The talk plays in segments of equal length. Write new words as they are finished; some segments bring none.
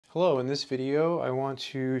Hello, in this video I want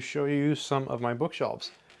to show you some of my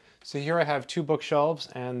bookshelves. So here I have two bookshelves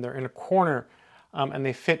and they're in a corner and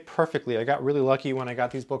they fit perfectly. I got really lucky when I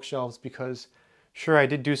got these bookshelves because sure I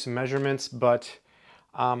did do some measurements, but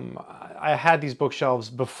I had these bookshelves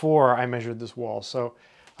before I measured this wall, so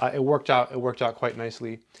it worked out quite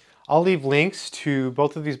nicely. I'll leave links to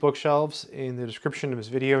both of these bookshelves in the description of this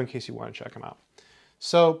video in case you want to check them out.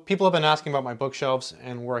 So people have been asking about my bookshelves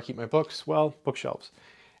and where I keep my books. Well, bookshelves.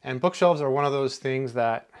 And bookshelves are one of those things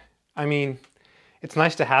that, I mean, it's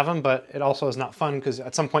nice to have them, but it also is not fun because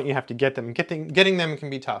at some point you have to get them. Getting them can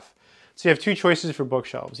be tough. So you have two choices for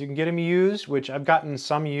bookshelves. You can get them used, which I've gotten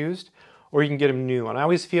some used, or you can get them new. And I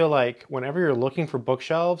always feel like whenever you're looking for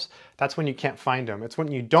bookshelves, that's when you can't find them. It's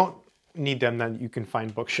when you don't need them that you can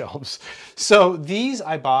find bookshelves. So these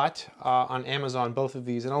I bought on Amazon, both of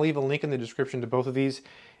these, and I'll leave a link in the description to both of these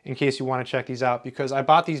in case you want to check these out, because I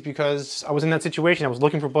bought these because I was in that situation. I was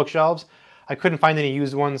looking for bookshelves. I couldn't find any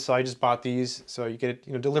used ones, so I just bought these. So you get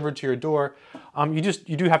it, delivered to your door. You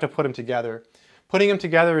do have to put them together. Putting them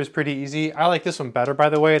together is pretty easy. I like this one better, by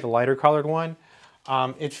the way, the lighter colored one.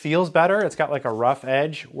 It feels better. It's got like a rough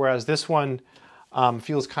edge, whereas this one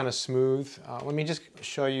feels kind of smooth. Let me just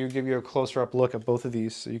show you, give you a closer up look at both of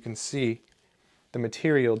these so you can see the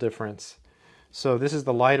material difference. So this is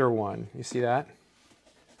the lighter one. You see that?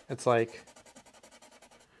 It's like,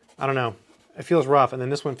 I don't know, it feels rough, and then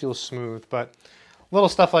this one feels smooth. But little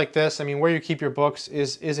stuff like this, I mean, where you keep your books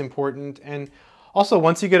is important. And also,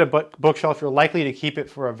 once you get a bookshelf, you're likely to keep it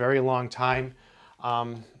for a very long time.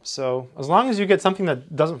 So as long as you get something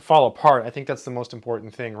that doesn't fall apart, I think that's the most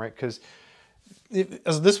important thing, right? Because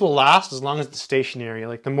this will last as long as it's stationary.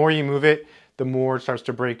 Like the more you move it, the more it starts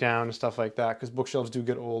to break down and stuff like that, because bookshelves do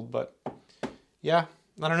get old. But yeah,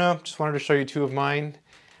 I don't know, just wanted to show you two of mine.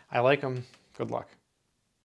 I like them. Good luck.